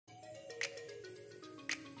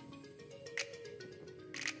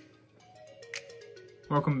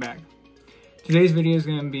welcome back. Today's video is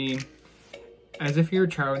going to be as if you're a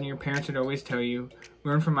child and your parents would always tell you,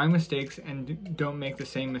 learn from my mistakes and don't make the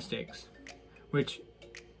same mistakes. Which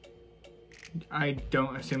I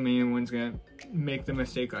don't assume anyone's going to make the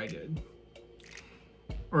mistake I did.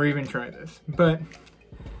 Or even try this. But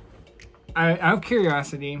out of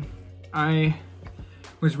curiosity, I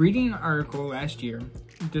was reading an article last year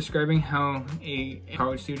describing how a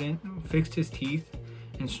college student fixed his teeth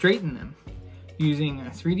and straightened them using a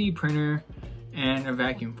 3D printer and a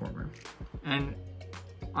vacuum former. And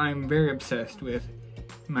I'm very obsessed with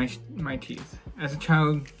my teeth. As a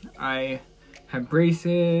child, I had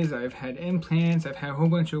braces, I've had implants, I've had a whole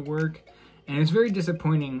bunch of work, and it's very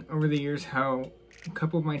disappointing over the years how a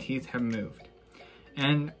couple of my teeth have moved.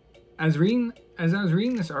 And as I was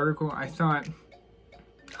reading this article, I thought,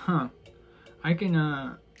 I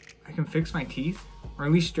can fix my teeth, or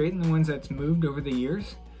at least straighten the ones that's moved over the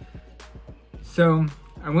years. So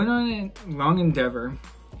I went on a long endeavor.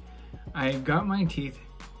 I got my teeth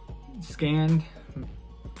scanned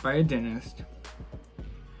by a dentist.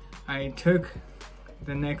 I took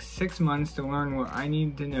the next 6 months to learn what I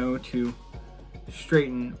needed to know to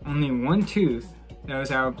straighten only one tooth that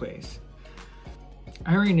was out of place.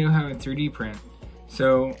 I already knew how to 3D print,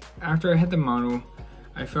 so after I had the model,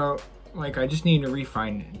 I felt like I just needed to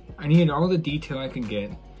refine it. I needed all the detail I could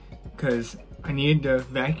get because I needed to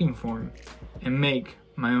vacuum form and make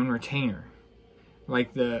my own retainer,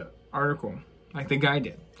 like the article, like the guy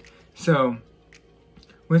did. So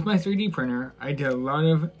with my 3D printer, I did a lot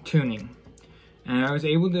of tuning and I was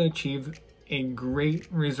able to achieve a great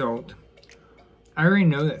result. I already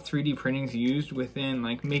know that 3D printing is used within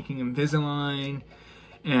like making Invisalign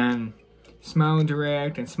and Smile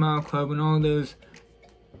Direct and Smile Club and all those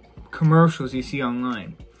commercials you see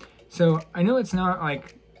online. So I know it's not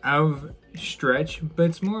like out of stretch, but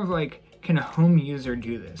it's more of like, can a home user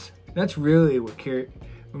do this? That's really what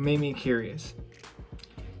made me curious.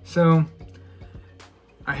 So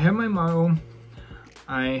I have my model.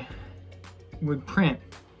 I would print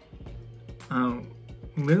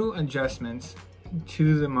little adjustments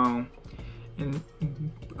to the model and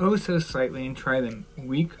oh so slightly and try them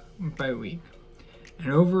week by week.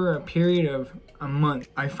 And over a period of a month,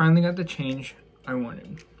 I finally got the change I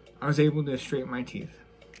wanted. I was able to straighten my teeth.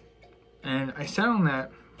 And I sat on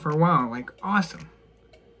that for a while, like, awesome.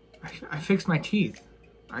 I fixed my teeth.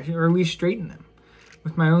 Or at least straightened them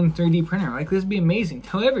with my own 3D printer. Like, this would be amazing.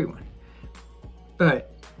 Tell everyone.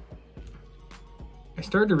 But I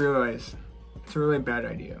started to realize it's a really bad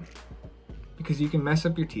idea. Because you can mess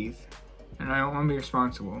up your teeth, and I don't want to be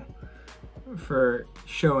responsible for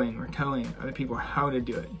showing or telling other people how to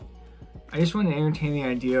do it. I just want to entertain the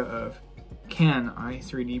idea of, can I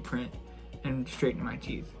 3D print and straighten my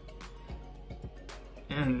teeth?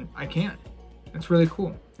 And I can. That's really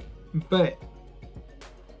cool. But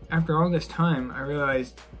after all this time, I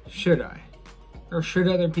realized, should I? Or should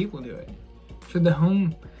other people do it? Should the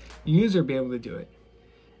home user be able to do it?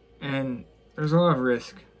 And there's a lot of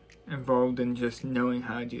risk involved in just knowing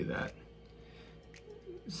how to do that.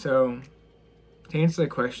 So to answer the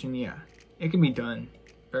question, yeah, it can be done,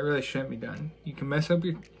 but it really shouldn't be done. You can mess up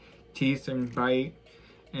your teeth and bite,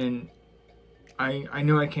 and I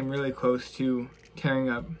know I came really close to tearing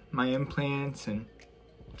up my implants and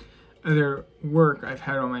other work I've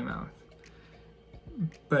had on my mouth.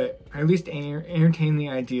 But I at least entertain the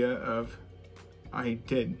idea of I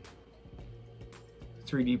did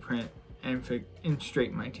 3D print and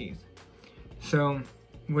straighten my teeth. So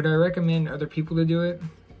would I recommend other people to do it?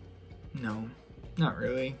 No, not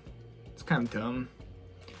really. It's kind of dumb.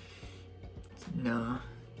 No.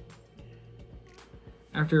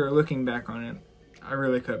 After looking back on it, I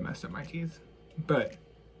really could have messed up my teeth. But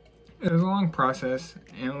it was a long process,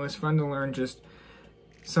 and it was fun to learn just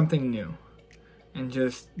something new. And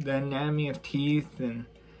just the anatomy of teeth and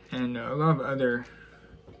a lot of other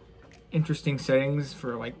interesting settings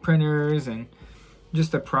for like printers and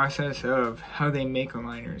just the process of how they make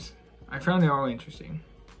aligners. I found it all interesting,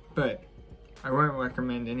 but I wouldn't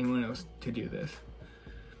recommend anyone else to do this.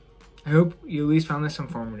 I hope you at least found this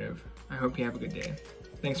informative. I hope you have a good day.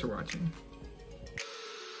 Thanks for watching.